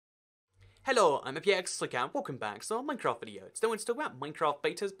Hello, I'm FPX, and welcome back to our Minecraft video. Today we're going to talk about Minecraft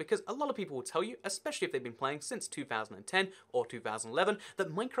betas because a lot of people will tell you, especially if they've been playing since 2010 or 2011,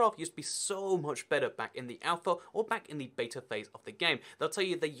 that Minecraft used to be so much better back in the alpha or back in the beta phase of the game. They'll tell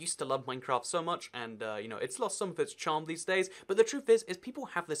you they used to love Minecraft so much and, it's lost some of its charm these days, but the truth is people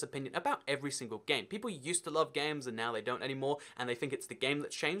have this opinion about every single game. People used to love games and now they don't anymore, and they think it's the game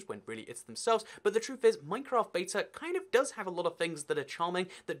that's changed when really it's themselves, but the truth is Minecraft beta kind of does have a lot of things that are charming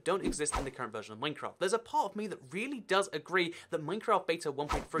that don't exist in the current version of Minecraft. There's a part of me that really does agree that Minecraft Beta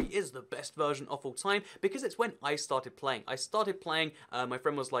 1.3 is the best version of all time because it's when I started playing. My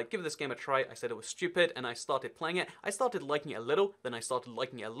friend was like, give this game a try. I said it was stupid, and I started playing it. I started liking it a little, then I started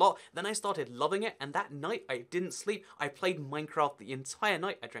liking it a lot, then I started loving it, and that night I didn't sleep. I played Minecraft the entire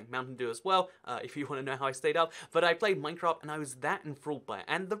night. I drank Mountain Dew as well, if you want to know how I stayed up, but I played Minecraft and I was that enthralled by it.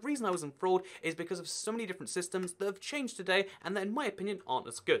 And the reason I was enthralled is because of so many different systems that have changed today and that in my opinion aren't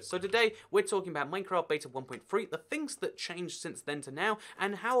as good. So today we're talking about Minecraft Beta 1.3, the things that changed since then to now,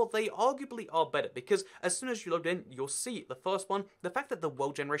 and how they arguably are better, because as soon as you load in, you'll see the first one, the fact that the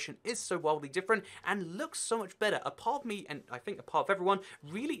world generation is so wildly different and looks so much better. A part of me, and I think a part of everyone,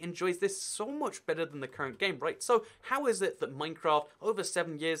 really enjoys this so much better than the current game, right? So how is it that Minecraft, over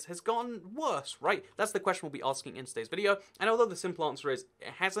 7 years, has gone worse, right? That's the question we'll be asking in today's video, and although the simple answer is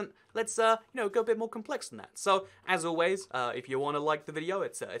it hasn't, let's, go a bit more complex than that. So, as always, if you want to like the video,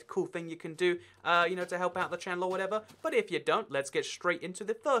 it's a cool thing you can do, to help out the channel or whatever. But if you don't, let's get straight into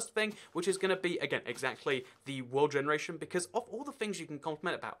the first thing, which is going to be, again, exactly the world generation, because of all the things you can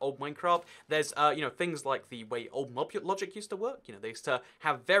compliment about old Minecraft, there's, things like the way old mob logic used to work. They used to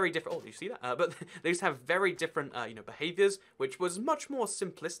have very different, oh, do you see that? But they used to have very different, behaviors, which was much more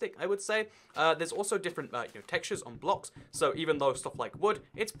simplistic, I would say. There's also different, textures on blocks, so even though stuff like wood,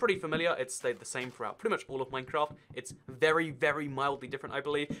 it's pretty familiar, it's stayed the same throughout pretty much all of Minecraft. It's very, very mildly different, I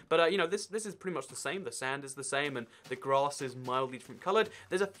believe, but, this is pretty much the same. The sand is the same, and the grass is mildly different colored.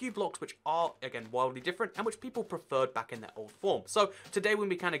 There's a few blocks which are, again, wildly different, and which people preferred back in their old form. So today we're going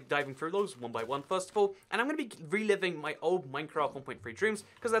to be kind of diving through those one by one, first of all, and I'm going to be reliving my old Minecraft 1.3 dreams,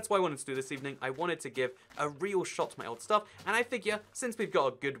 because that's what I wanted to do this evening. I wanted to give a real shot to my old stuff, and I figure, since we've got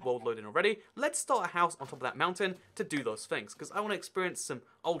a good world load in already, let's start a house on top of that mountain to do those things, because I want to experience some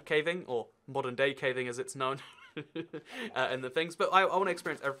old caving, or modern day caving as it's known. And the things, but I want to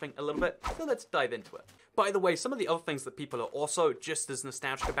experience everything a little bit, so let's dive into it. By the way, some of the other things that people are also just as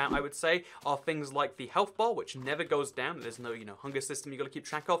nostalgic about, I would say, are things like the health bar, which never goes down. There's no, hunger system you got to keep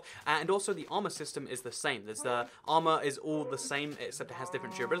track of, and also the armor system is the same. There's the armor is all the same, except it has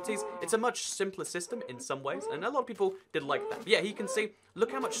different durabilities. It's a much simpler system in some ways, and a lot of people did like that. But yeah, you can see,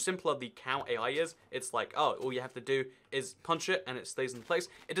 look how much simpler the cow AI is. It's like, oh, all you have to do is punch it and it stays in place.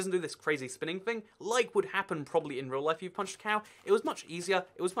 It doesn't do this crazy spinning thing like would happen probably in real life if you punched a cow. It was much easier,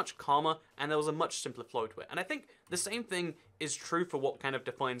 it was much calmer, and there was a much simpler flow to it. And I think the same thing is true for what kind of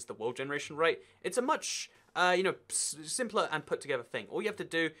defines the world generation, right? It's a much simpler and put together thing. All you have to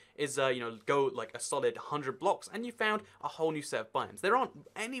do is, go like a solid 100 blocks and you found a whole new set of biomes. There aren't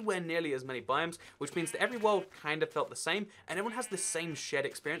anywhere nearly as many biomes, which means that every world kind of felt the same and everyone has the same shared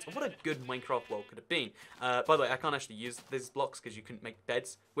experience of what a good Minecraft world could have been. By the way, I can't actually use these blocks because you couldn't make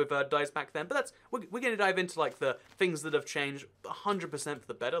beds with dyes back then, but we're going to dive into like the things that have changed 100% for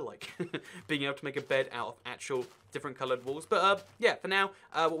the better, like being able to make a bed out of actual different colored walls. But yeah, for now,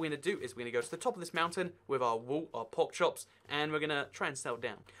 what we're going to do is we're going to go to the top of this mountain with our wool, our pork chops, and we're going to try and settle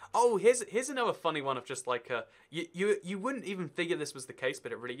down. Oh, here's another funny one of just like, you wouldn't even figure this was the case,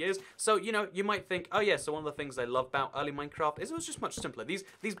 but it really is. So, you might think, oh yeah, so one of the things I love about early Minecraft is it was just much simpler.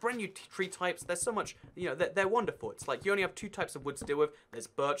 These brand new tree types, they're so much, they're wonderful. It's like you only have two types of wood to deal with. There's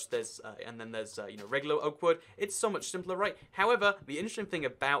birch, and then there's, regular oak wood. It's so much simpler, right? However, the interesting thing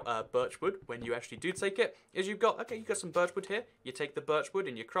about birch wood, when you actually do take it, is you've got some birch wood here. You take the birch wood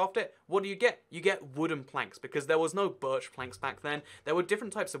and you craft it. What do you get? You get wooden planks, because there was no birch planks back then. There were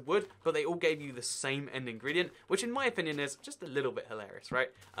different types of wood, but they all gave you the same end ingredient, which in my opinion is just a little bit hilarious, right?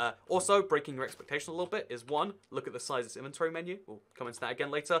 Also, breaking your expectation a little bit is one, look at the size of this inventory menu. We'll come into that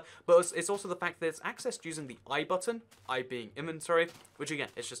again later. But it's also the fact that it's accessed using the I button, I being inventory, which again,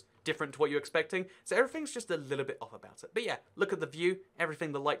 it's just different to what you're expecting. So everything's just a little bit off about it. But yeah, look at the view.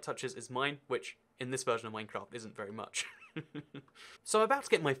 Everything the light touches is mine, which in this version of Minecraft isn't very much. So I'm about to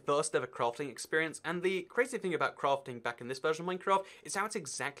get my first ever crafting experience, and the crazy thing about crafting back in this version of Minecraft is how it's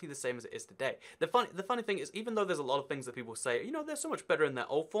exactly the same as it is today. The funny thing is, even though there's a lot of things that people say, you know, they're so much better in their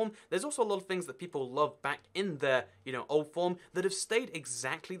old form, there's also a lot of things that people love back in their, you know, old form that have stayed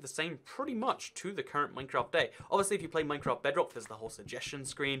exactly the same pretty much to the current Minecraft day. Obviously, if you play Minecraft Bedrock, there's the whole suggestion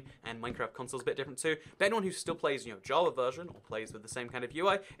screen, and Minecraft Console's a bit different too. But anyone who still plays, you know, Java version, or plays with the same kind of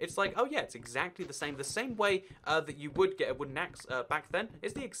UI, it's like, oh yeah, it's exactly the same. The same way that you would get a wooden axe back then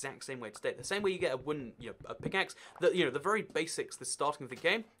is the exact same way today. The same way you get a wooden, you know, a pickaxe, you know, the very basics, the starting of the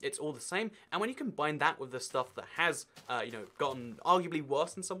game, it's all the same. And when you combine that with the stuff that has, you know, gotten arguably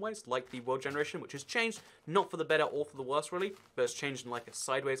worse in some ways, like the world generation, which has changed, not for the better or for the worse really, but it's changed in like a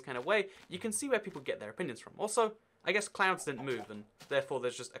sideways kind of way, you can see where people get their opinions from. Also, I guess clouds didn't move, and therefore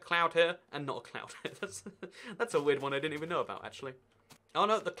there's just a cloud here and not a cloud here. That's a weird one I didn't even know about, actually. Oh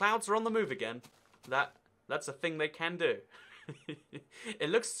no, the clouds are on the move again. That's a thing they can do. It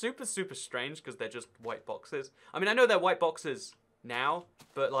looks super, super strange because they're just white boxes. I mean, I know they're white boxes now,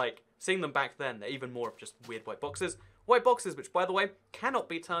 but like, seeing them back then, they're even more of just weird white boxes. White boxes, which, by the way, cannot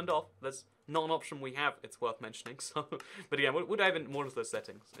be turned off. That's not an option we have, it's worth mentioning. So, but again, we'll dive into more of those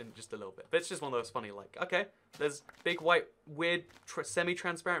settings in just a little bit. But it's just one of those funny, like, okay, there's big white, weird,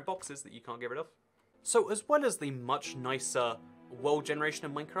 semi-transparent boxes that you can't get rid of. So, as well as the much nicer world generation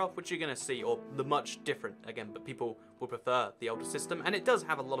of Minecraft, which you're going to see, or the much different, again, but people would prefer the older system, and it does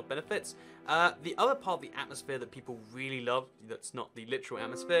have a lot of benefits. The other part of the atmosphere that people really love, that's not the literal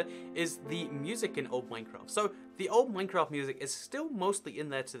atmosphere, is the music in old Minecraft. So the old Minecraft music is still mostly in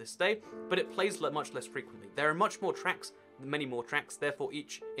there to this day, but it plays much less frequently. There are much more tracks, many more tracks, therefore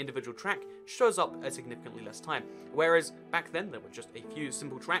each individual track shows up at significantly less time. Whereas back then there were just a few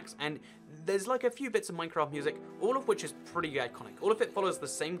simple tracks, and there's like a few bits of Minecraft music, all of which is pretty iconic. All of it follows the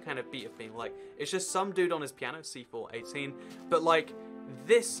same kind of beat of being like, it's just some dude on his piano, C418, but like,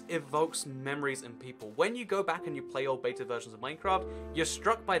 this evokes memories in people. When you go back and you play old beta versions of Minecraft, you're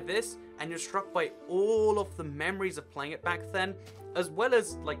struck by this, and you're struck by all of the memories of playing it back then, as well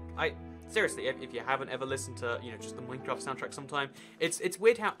as, like, seriously, if you haven't ever listened to, you know, just the Minecraft soundtrack sometime, it's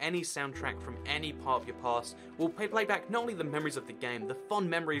weird how any soundtrack from any part of your past will play back not only the memories of the game, the fun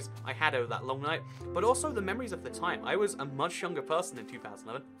memories I had over that long night, but also the memories of the time. I was a much younger person in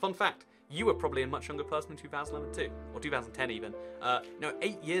 2011. Fun fact, you were probably a much younger person in 2011 too, or 2010 even. You know,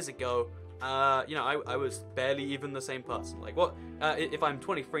 8 years ago, you know, I was barely even the same person. Like, what, if I'm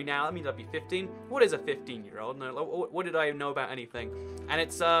 23 now, that means I'd be 15. What is a 15-year-old? No, what did I know about anything? And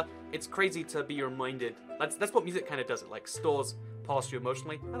it's crazy to be reminded. That's what music kind of does. It like stores past you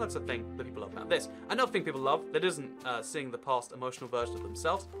emotionally, and that's the thing that people love about this. Another thing people love that isn't seeing the past emotional version of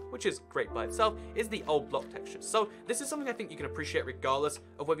themselves, which is great by itself, is the old block textures. So this is something I think you can appreciate regardless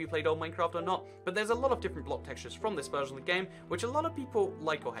of whether you played old Minecraft or not, but there's a lot of different block textures from this version of the game, which a lot of people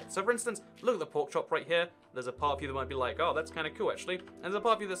like or hate. So for instance, look at the pork chop right here. There's a part of you that might be like, oh, that's kind of cool actually, and there's a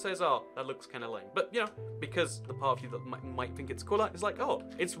part of you that says, oh, that looks kind of lame. But you know, because the part of you that might think it's cooler is like, oh,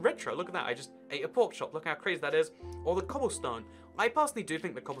 it's retro, look at that, I just ate a pork chop, look how crazy that is. Or the cobblestone. I personally do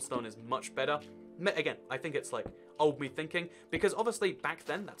think the cobblestone is much better. Again, I think it's like old me thinking, because obviously back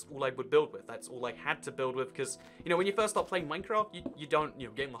then that's all I would build with. That's all I had to build with, because you know, when you first start playing Minecraft, you don't, you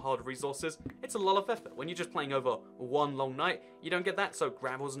know, getting the hard resources, it's a lot of effort. When you're just playing over one long night, you don't get that. So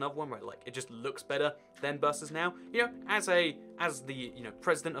gravel's another one where like it just looks better then versus now. You know, as the, you know,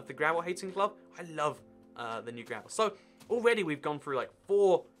 president of the gravel hating club, I love the new gravel. So already we've gone through like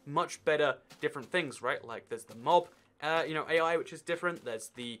 4 much better different things, right? Like there's the mob, you know, AI, which is different. There's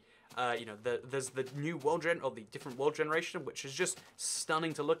the, you know, there's the new world or the different world generation, which is just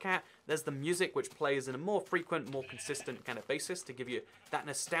stunning to look at. There's the music, which plays in a more frequent, more consistent kind of basis to give you that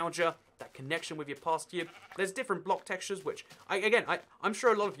nostalgia, that connection with your past you. There's different block textures, which I'm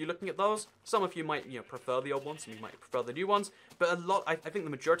sure a lot of you looking at those, some of you might, you know, prefer the old ones, some of you might prefer the new ones, but I think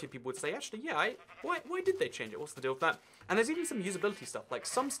the majority of people would say, actually, yeah, why did they change it? What's the deal with that? And there's even some usability stuff. Like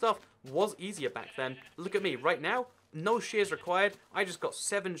some stuff was easier back then. Look at me right now. No shears required. I just got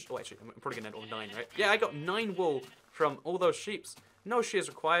 7, oh actually, I'm probably gonna end on 9, right? Yeah, I got 9 wool from all those sheeps. No shears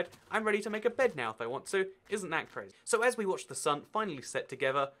required. I'm ready to make a bed now if I want to. Isn't that crazy? So as we watch the sun finally set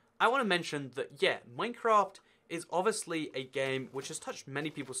together, I want to mention that, yeah, Minecraft is obviously a game which has touched many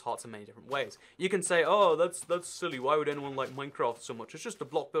people's hearts in many different ways. You can say, oh, that's silly, why would anyone like Minecraft so much? It's just a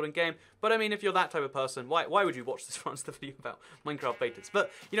block building game. But I mean, if you're that type of person, why would you watch this for the video about Minecraft betas? But,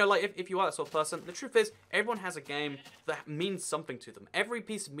 you know, like, if you are that sort of person, the truth is, everyone has a game that means something to them. Every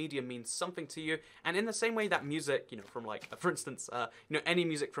piece of media means something to you, and in the same way that music, you know, from like, for instance, you know, any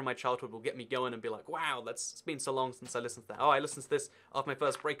music from my childhood will get me going and be like, wow, it's been so long since I listened to that. Oh, I listened to this after my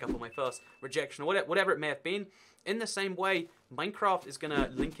first breakup or my first rejection or whatever it may have been. In the same way, Minecraft is going to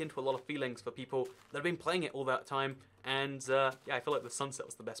link into a lot of feelings for people that have been playing it all that time. And yeah, I feel like the sunset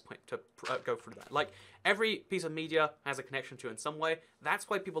was the best point to go through that. Like, every piece of media has a connection to it in some way. That's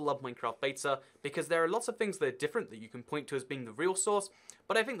why people love Minecraft Beta, because there are lots of things that are different that you can point to as being the real source.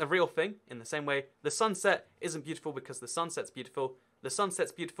 But I think the real thing, in the same way, the sunset isn't beautiful because the sunset's beautiful. The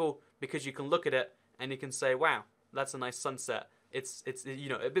sunset's beautiful because you can look at it and you can say, wow, that's a nice sunset. It's you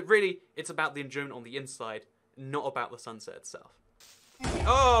know, but really, it's about the enjoyment on the inside, not about the sunset itself.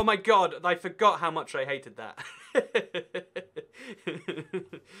 Oh my god, I forgot how much I hated that.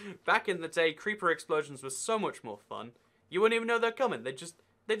 Back in the day, creeper explosions were so much more fun. You wouldn't even know they're coming. They just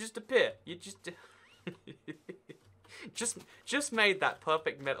appear. You just made that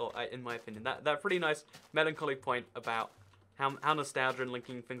perfect metal, in my opinion. That pretty nice melancholy point about how nostalgia and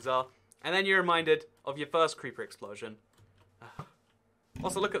linking things are. And then you're reminded of your first creeper explosion.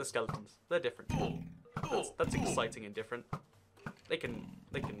 Also, look at the skeletons. They're different. That's exciting and different. They can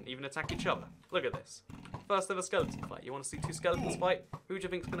even attack each other. Look at this. First ever skeleton fight. You want to see two skeletons fight? Who do you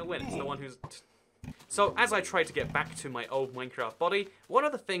think's gonna win? It's the one who's... So, as I try to get back to my old Minecraft body, one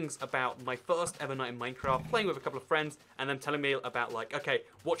of the things about my first ever night in Minecraft, playing with a couple of friends, and them telling me about, like, okay,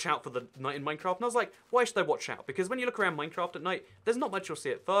 watch out for the night in Minecraft, and I was like, why should I watch out? Because when you look around Minecraft at night, there's not much you'll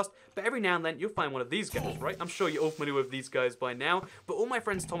see at first, but every now and then you'll find one of these guys, right? I'm sure you're all familiar with these guys by now, but all my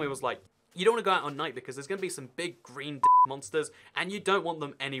friends told me was like, you don't want to go out on night because there's going to be some big green monsters, and you don't want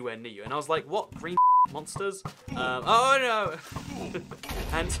them anywhere near you. And I was like, what? Green monsters? Oh no!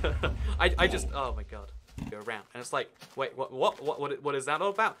 And I just, oh my god, go around, and it's like, wait, what is that all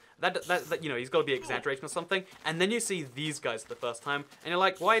about? That you know, he's got to be exaggerating or something. And then you see these guys for the first time, and you're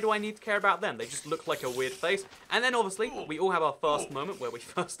like, why do I need to care about them? They just look like a weird face. And then obviously we all have our first moment where we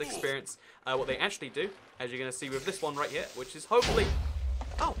first experience what they actually do, as you're going to see with this one right here, which is hopefully,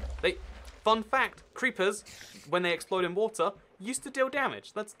 oh, fun fact, creepers, when they explode in water, used to deal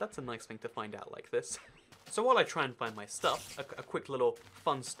damage. That's a nice thing to find out like this. So while I try and find my stuff, a quick little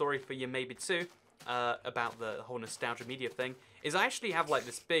fun story for you maybe too, about the whole nostalgia media thing, is I actually have like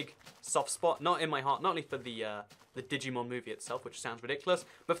this big soft spot, not in my heart, not only for the Digimon movie itself, which sounds ridiculous,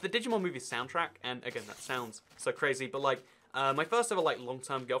 but for the Digimon movie soundtrack, and again, that sounds so crazy, but like, my first ever like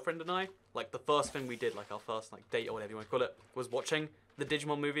long-term girlfriend and I, like the first thing we did, like our first like date or whatever you want to call it, was watching the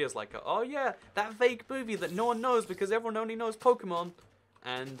Digimon movie as like, oh yeah, that vague movie that no one knows because everyone only knows Pokemon.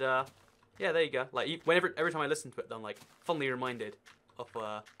 And yeah, there you go. Like every time I listen to it, I'm like fondly reminded of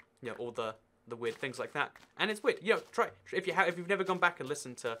you know, all the weird things like that. And it's weird. You know, try if you've never gone back and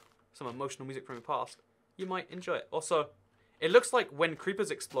listened to some emotional music from the past, you might enjoy it. Also, it looks like when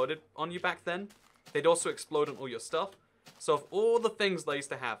creepers exploded on you back then, they'd also explode on all your stuff. So of all the things that I used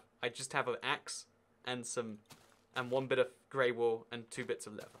to have, I just have an axe and one bit of grey wool and 2 bits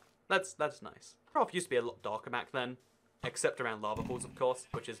of leather. That's nice. Minecraft used to be a lot darker back then, except around lava pools, of course,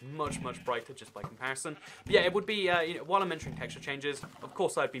 which is much brighter just by comparison. But yeah, it would be you know, while I'm mentioning texture changes, of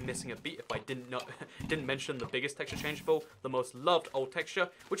course I'd be missing a beat if I didn't mention the biggest texture change of all, the most loved old texture,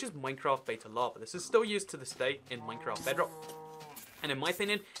 which is Minecraft Beta Lava. This is still used to this day in Minecraft Bedrock. And in my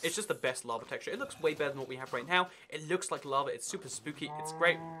opinion, it's just the best lava texture. It looks way better than what we have right now. It looks like lava, it's super spooky, it's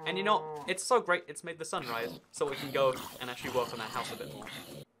great. And you know, it's so great, it's made the sun rise, so we can go and actually work on that house a bit more.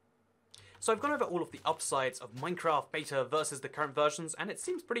 So I've gone over all of the upsides of Minecraft Beta versus the current versions, and it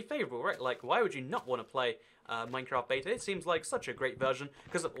seems pretty favourable, right? Like, why would you not want to play Minecraft Beta? It seems like such a great version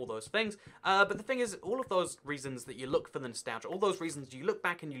because of all those things. But the thing is, all of those reasons that you look for the nostalgia, all those reasons you look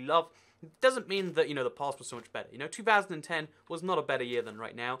back and you love, doesn't mean that, you know, the past was so much better. You know, 2010 was not a better year than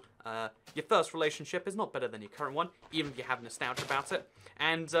right now. Your first relationship is not better than your current one, even if you have nostalgia about it.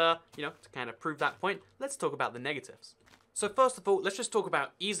 And, you know, to kind of prove that point, let's talk about the negatives. So first of all, let's just talk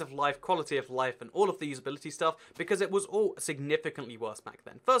about ease of life, quality of life, and all of the usability stuff, because it was all significantly worse back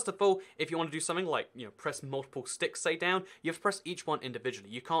then. First of all, if you want to do something like, you know, press multiple sticks, say, down, you have to press each one individually.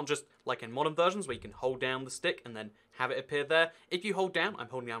 You can't just, like in modern versions, where you can hold down the stick and then have it appear there. If you hold down, I'm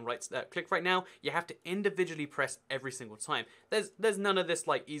holding down click right now, you have to individually press every single time. There's none of this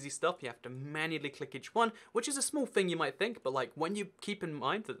like easy stuff. You have to manually click each one, which is a small thing you might think, but like when you keep in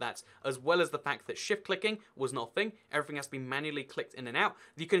mind that that's, as well as the fact that shift clicking was not a thing, everything has to be manually clicked in and out.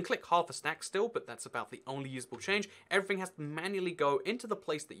 You can click half a stack still, but that's about the only usable change. Everything has to manually go into the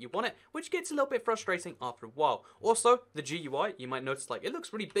place that you want it, which gets a little bit frustrating after a while. Also, the GUI, you might notice like it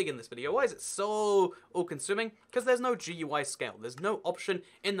looks really big in this video. Why is it so all-consuming? Because there's no GUI scale. There's no option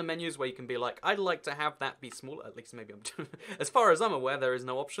in the menus where you can be like, I'd like to have that be smaller. At least maybe I'm as far as I'm aware, there is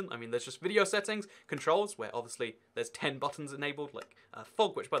no option. I mean, there's just video settings, controls, where obviously there's 10 buttons enabled, like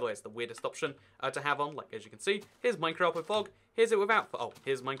fog, which by the way is the weirdest option to have on. Like as you can see, here's Minecraft with fog, here's it without fog. Oh,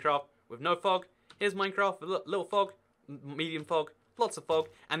 here's Minecraft with no fog, here's Minecraft, little fog, medium fog, lots of fog,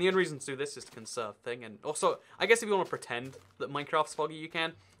 and the only reason to do this is to conserve thing, and also, I guess if you want to pretend that Minecraft's foggy, you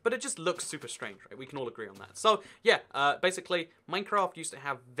can, but it just looks super strange, right? We can all agree on that. So, yeah, basically, Minecraft used to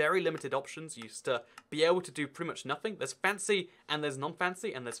have very limited options, used to be able to do pretty much nothing. There's fancy, and there's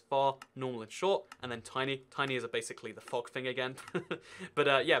non-fancy, and there's far, normal, and short, and then tiny. Tiny is basically the fog thing again.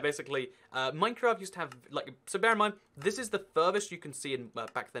 But, yeah, basically, Minecraft used to have, like, so bear in mind, this is the furthest you can see in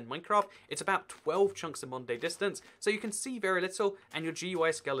back then Minecraft. It's about 12 chunks in one-day distance, so you can see very little, and your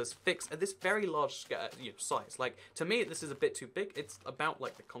GUI scale is fixed at this very large size. Like, to me, this is a bit too big. It's about,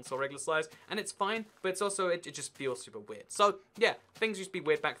 like, the console regular size, and it's fine, but it's also, it just feels super weird. So, yeah, things used to be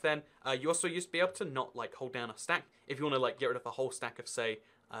weird back then. You also used to be able to not, like, hold down a stack. If you want to, like, get rid of a whole stack of, say,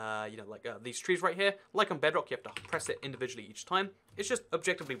 you know, like these trees right here, like on Bedrock, you have to press it individually each time. It's just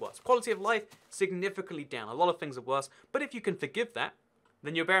objectively worse. Quality of life, significantly down. A lot of things are worse, but if you can forgive that,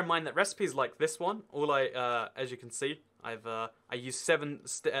 then you'll bear in mind that recipes like this one, as you can see, I used 7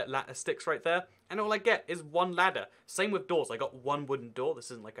 sticks right there, and all I get is 1 ladder. Same with doors. I got 1 wooden door. This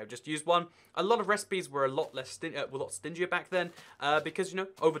isn't like I've just used one. A lot of recipes were a lot less stingier back then, because, you know,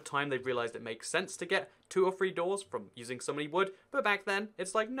 over time they realized it makes sense to get 2 or 3 doors from using so many wood. But back then,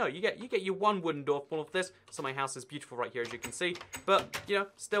 it's like, no, you get your 1 wooden door full of this. So my house is beautiful right here, as you can see. But, you know,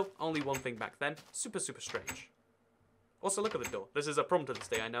 still only one thing back then. Super, super strange. Also, look at the door. This is a problem to this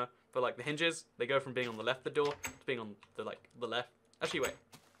day, I know. But, like, the hinges, they go from being on the left of the door to being on the left. Actually, wait.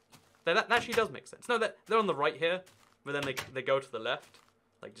 That actually does make sense. No, they're on the right here, but then they go to the left.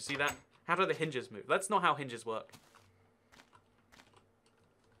 Like, do you see that? How do the hinges move? That's not how hinges work.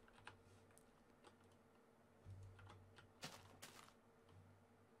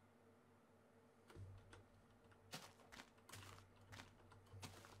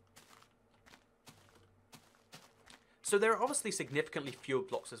 So there are obviously significantly fewer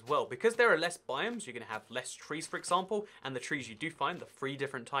blocks as well. Because there are less biomes, you're going to have less trees, for example, and the trees you do find, the 3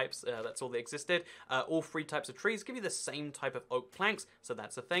 different types, that's all they existed. All 3 types of trees give you the same type of oak planks, so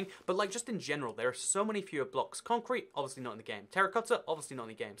that's a thing. But like just in general, there are so many fewer blocks. Concrete, obviously not in the game. Terracotta, obviously not in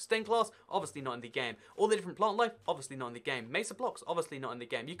the game. Stained glass, obviously not in the game. All the different plant life, obviously not in the game. Mesa blocks, obviously not in the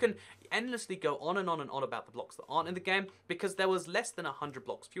game. You can endlessly go on and on and on about the blocks that aren't in the game, because there was less than 100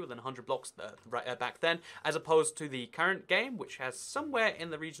 blocks, fewer than 100 blocks back then, as opposed to the current game, which has somewhere in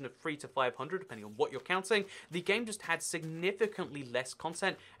the region of 300 to 500, depending on what you're counting. The game just had significantly less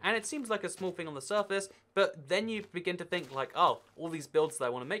content, and it seems like a small thing on the surface, but then you begin to think like, oh, all these builds that I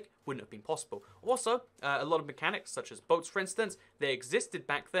want to make wouldn't have been possible. Also, a lot of mechanics, such as boats, for instance, they existed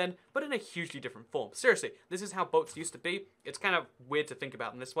back then, but in a hugely different form. Seriously, this is how boats used to be. It's kind of weird to think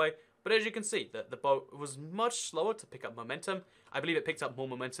about in this way, but as you can see, the boat was much slower to pick up momentum. I believe it picked up more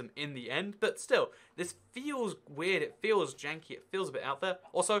momentum in the end, but still, this feels weird, it feels janky, it feels a bit out there.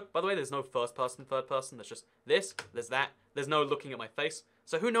 Also, by the way, there's no first person, third person, there's just this, there's that, there's no looking at my face.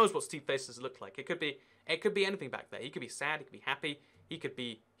 So who knows what Steve faces look like? It could be anything back there. He could be sad, he could be happy, he could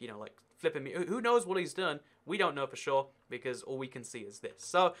be, you know, like flipping me. Who knows what he's done? We don't know for sure, because all we can see is this.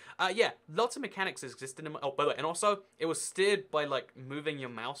 So, yeah, lots of mechanics existed in... Oh, by the way, and also, it was steered by, like, moving your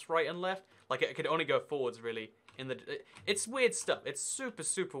mouse right and left. Like, it could only go forwards, really. It's weird stuff. It's super,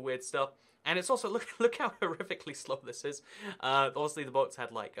 super weird stuff. And it's also, look how horrifically slow this is. Obviously, the boats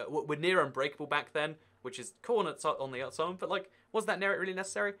had, like, were near unbreakable back then, which is cool on its own, but, like, was that really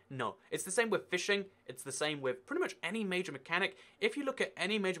necessary? No. It's the same with fishing. It's the same with pretty much any major mechanic. If you look at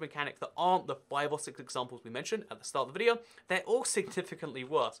any major mechanic that aren't the 5 or 6 examples we mentioned at the start of the video, they're all significantly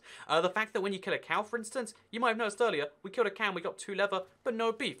worse. The fact that when you kill a cow, for instance, you might have noticed earlier, we killed a cow and we got 2 leather, but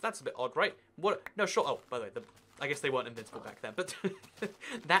no beef. That's a bit odd, right? What? No, sure. Oh, by the way, I guess they weren't invincible back then, but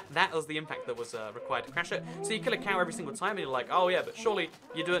that was the impact that was required to crash it. So you kill a cow every single time, and you're like, oh yeah, but surely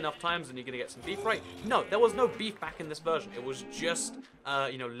you do it enough times and you're gonna get some beef, right? No, there was no beef back in this version. It was just,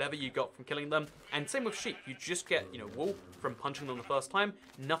 you know, leather you got from killing them. And same with sheep. You just get, you know, wool from punching them the first time.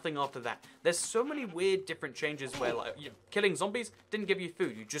 Nothing after that. There's so many weird different changes where, like, you know, killing zombies didn't give you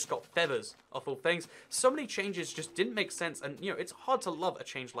food. You just got feathers of all things. So many changes just didn't make sense, and, you know, it's hard to love a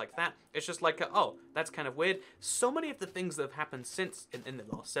change like that. It's just like, oh, that's kind of weird. So many of the things that have happened since in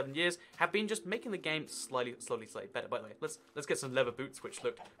the last 7 years have been just making the game slowly better. By the way, let's get some leather boots, which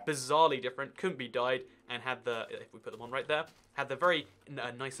looked bizarrely different, couldn't be dyed, and had the, if we put them on right there, had the very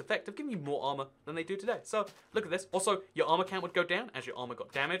nice effect of giving you more armor than they do today. So look at this. Also, your armor count would go down as your armor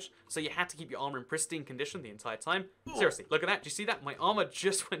got damaged, so you had to keep your armor in pristine condition the entire time. Seriously, look at that. Do you see that? My armor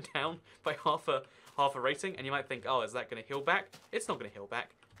just went down by half a rating, and you might think, oh, is that going to heal back? It's not going to heal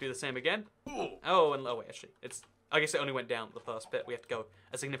back. Do the same again. Oh, and oh wait, actually, I guess it only went down the first bit. We have to go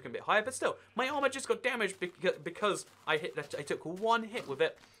a significant bit higher, but still, my armor just got damaged because I took one hit with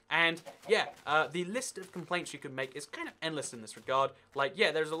it. And yeah, the list of complaints you can make is kind of endless in this regard. Like,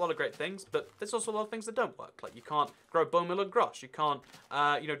 yeah, there's a lot of great things, but there's also a lot of things that don't work. Like, you can't grow bone meal or grass. You can't,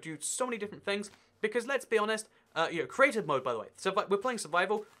 do so many different things. Because let's be honest, creative mode, by the way. So we're playing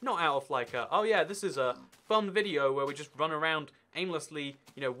survival, not out of like, oh yeah, this is a fun video where we just run around aimlessly,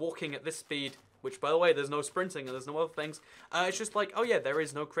 walking at this speed. Which, by the way, there's no sprinting and there's no other things. It's just like, oh yeah, there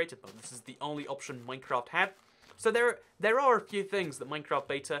is no creative mode. This is the only option Minecraft had. So there are a few things that Minecraft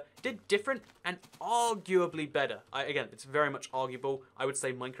Beta did different and arguably better. Again, it's very much arguable. I would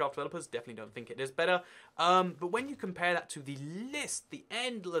say Minecraft developers definitely don't think it is better. But when you compare that to the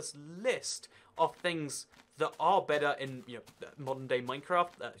endless list of things that are better in modern day Minecraft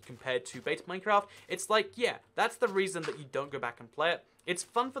compared to beta Minecraft, it's like, yeah, that's the reason that you don't go back and play it. It's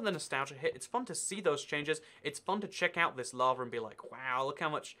fun for the nostalgia hit. It's fun to see those changes. It's fun to check out this lava and be like, wow, look how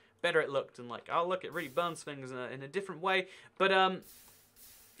much better it looked, and like, oh look, it really burns things in a different way. But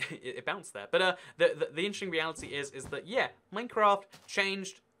it bounced there. But the interesting reality is that yeah, Minecraft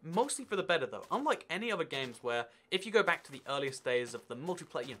changed mostly for the better though. Unlike any other games where if you go back to the earliest days of the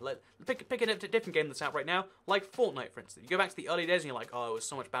multiplayer, pick a different game that's out right now, like Fortnite for instance. You go back to the early days and you're like, oh, it was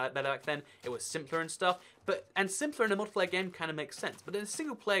so much better back then. It was simpler and stuff. And simpler in a multiplayer game kind of makes sense. But in a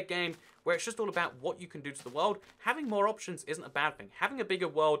single player game where it's just all about what you can do to the world, having more options isn't a bad thing. Having a bigger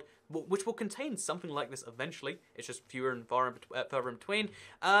world, which will contain something like this eventually, it's just fewer and further in between.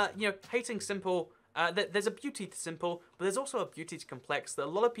 Hating simple. There's a beauty to simple, but there's also a beauty to complex that a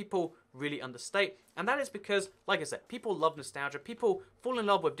lot of people really understate, and that is because, like I said, people love nostalgia, people fall in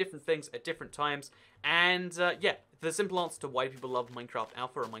love with different things at different times, and yeah, the simple answer to why people love Minecraft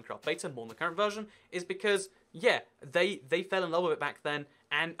Alpha or Minecraft Beta more than the current version is because, yeah, they fell in love with it back then,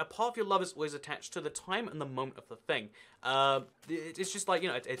 and a part of your love is always attached to the time and the moment of the thing. It's just like,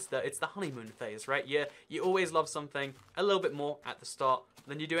 it's the honeymoon phase, right? You always love something a little bit more at the start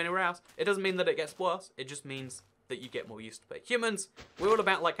than you do anywhere else. It doesn't mean that it gets worse, it just means that you get more used to it. Humans, we're all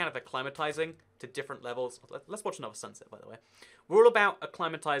about like kind of acclimatizing to different levels. Let's watch another sunset, by the way. We're all about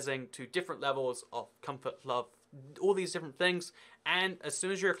acclimatizing to different levels of comfort, love, all these different things, and as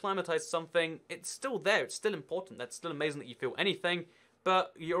soon as you're acclimatized to something, it's still there, it's still important, that's still amazing that you feel anything,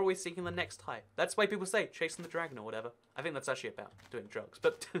 but you're always seeking the next high. That's why people say chasing the dragon or whatever. I think that's actually about doing drugs.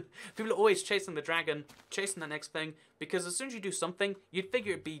 But people are always chasing the dragon, chasing the next thing, because as soon as you do something, you'd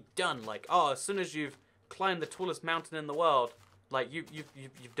figure it'd be done. Like, oh, as soon as you've climbed the tallest mountain in the world, like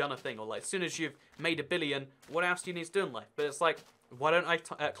you've done a thing. Or like, as soon as you've made $1 billion, what else do you need to do in life? But it's like, why don't I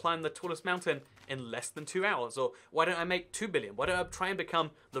climb the tallest mountain in less than 2 hours? Or why don't I make $2 billion? Why don't I try and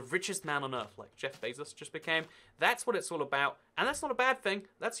become the richest man on earth like Jeff Bezos just became? That's what it's all about. And that's not a bad thing.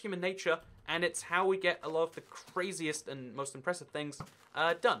 That's human nature. And it's how we get a lot of the craziest and most impressive things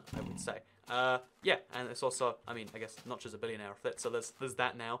done, I would say. Yeah, and it's also, I mean, I guess Notch is a billionaire of it, so there's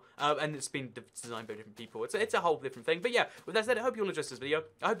that now. And it's been designed by different people. It's a whole different thing. But yeah, with that said, I hope you all enjoyed this video.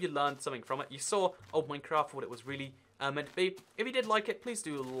 I hope you learned something from it. You saw old Minecraft for what it was really meant to be. If you did like it, please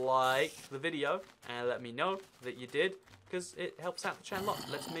do like the video and let me know that you did, because it helps out the channel a lot.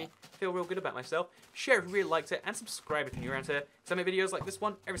 It lets me feel real good about myself. Share if you really liked it, and subscribe if you're new around here. So I make videos like this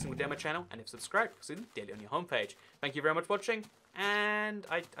one every single day on my channel, and if subscribed, you'll see them daily on your homepage. Thank you very much for watching, and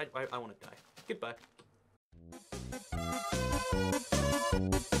I want to die. Goodbye.